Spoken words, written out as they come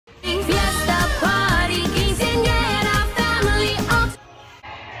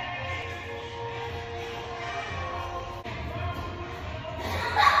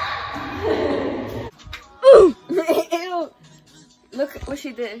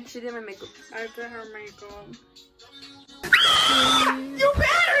did. She did my makeup. I did her makeup. You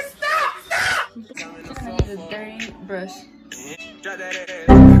better stop! The dirty brush.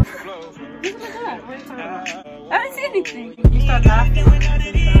 I didn't see anything. You start laughing.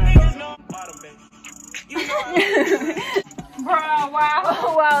 Bro, wow.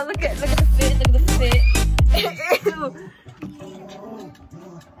 Oh wow, look at the fit, look at the fit. Ew.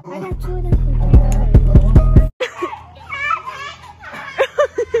 I got 2 of them.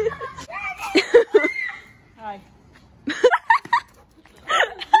 Hi. You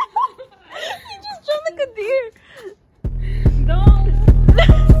just jumped like a deer. Don't.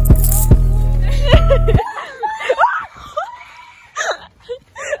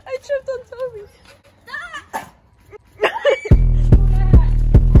 I tripped on Toby.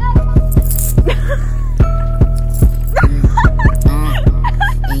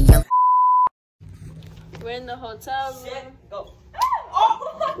 We're in the hotel room. Go.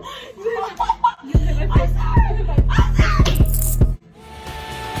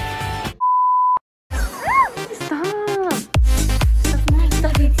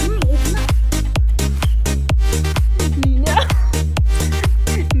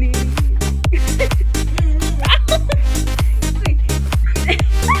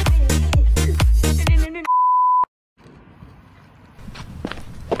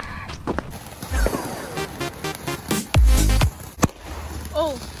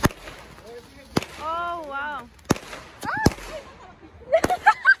 Oh wow.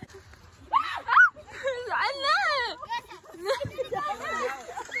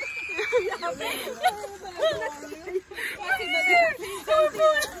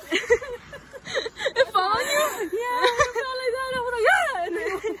 It fell on you? Yeah, it fell like that. I was like, yeah.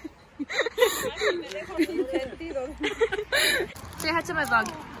 Say hi to my vlog.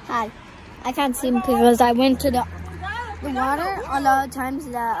 Hi. I can't see him because I went to the water a lot of times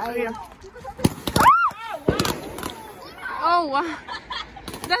that I... Oh wow.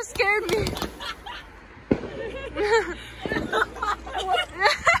 That scared me.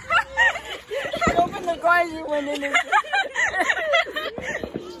 Open the car and you went in it.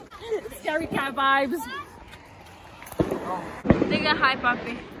 Scary cat vibes. Diga hi,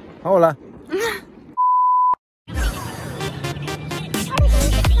 papi. Hola.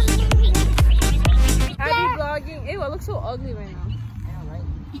 Abby vlogging. Ew, I look so ugly right now.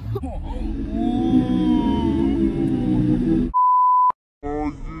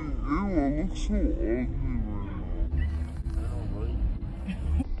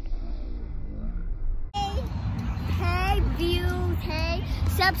 Hey, views, hey,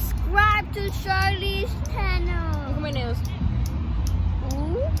 subscribe to Charlie's channel. Look at my nails.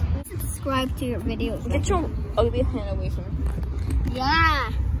 Ooh. Subscribe to your videos. Get your ugly hand away from me. Yeah.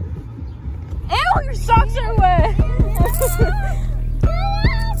 Ew, your socks are wet.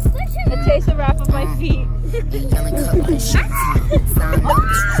 A taste of wrap of my feet.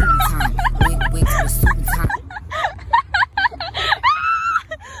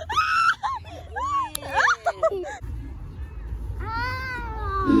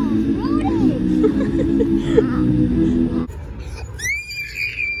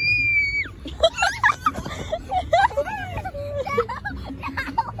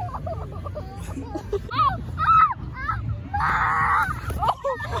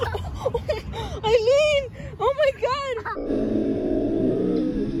 Eileen! Oh my god!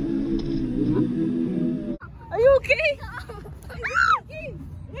 Are you okay?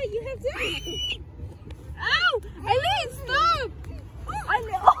 Wait, you have to. Ow! Eileen, stop!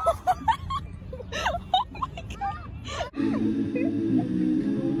 Eileen! Oh my god!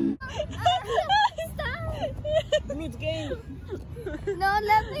 Stop! Meet game. No,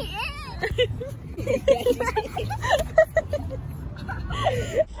 let me in.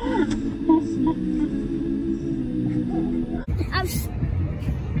 I'm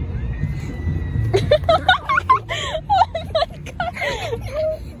Oh my god!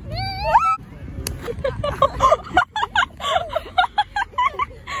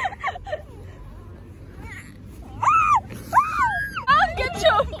 I'll get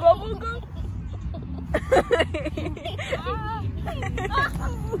your bubble gum.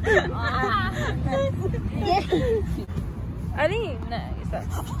 I didn't nice.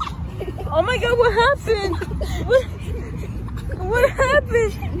 Oh my god, what happened? What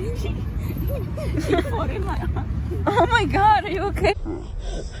happened? Oh my god, are you okay?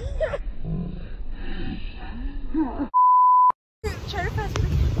 Try to pass me.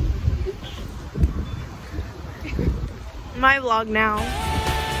 My vlog now.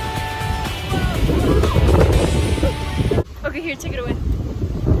 Okay, here, take it away.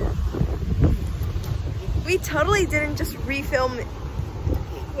 We totally didn't just refilm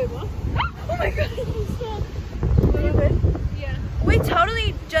Wait, what? Oh my god. Are you good? Yeah. We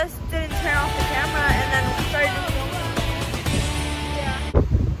totally just didn't turn off the camera and then started filming.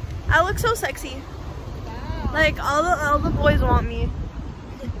 Yeah. I look so sexy. Wow. Like all the boys want me.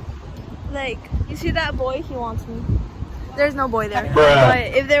 Like, you see that boy? He wants me. There's no boy there.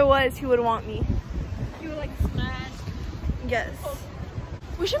 But if there was, he would want me. You would like smash. Yes. Oh.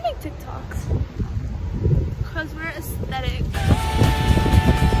 We should make TikToks. Because we're aesthetic.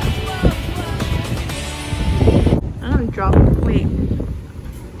 I'm gonna drop. Wait.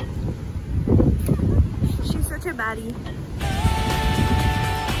 She's such a baddie.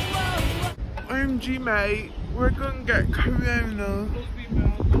 OMG, mate. We're gonna get corona.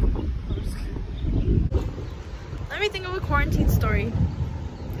 Let me think of a quarantine story.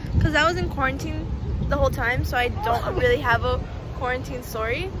 Because I was in quarantine the whole time, so I don't really have a quarantine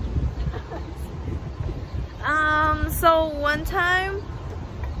story. So one time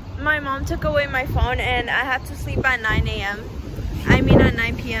my mom took away my phone and I had to sleep at 9 a.m. I mean at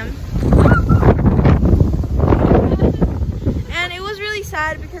 9 p.m. And it was really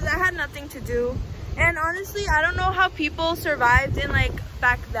sad because I had nothing to do. And honestly, I don't know how people survived in like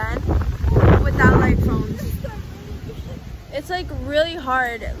back then without like phones. It's like really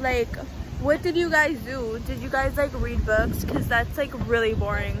hard. Like, what did you guys do? Did you guys like read books? Because that's like really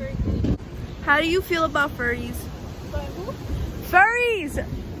boring. How do you feel about furries? Furries!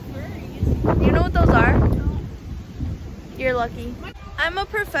 You know what those are? No. You're lucky. I'm a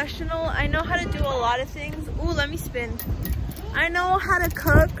professional. I know how to do a lot of things. Ooh, let me spin. I know how to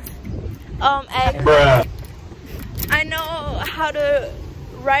cook eggs. Bruh. I know how to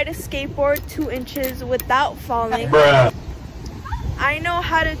ride a skateboard 2 inches without falling. Bruh. I know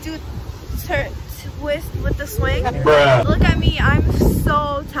how to do twist with the swing. Bruh. Look at me, I'm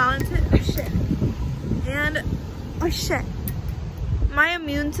so talented. Oh shit. And oh shit. My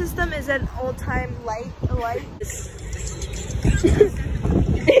immune system is at all-time light.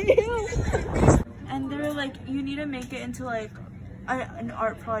 And they're like, you need to make it into like an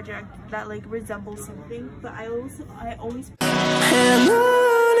art project that like resembles something. But I always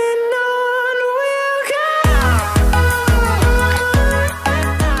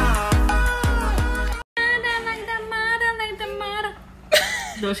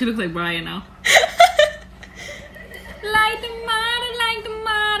No, she looks like Brian now.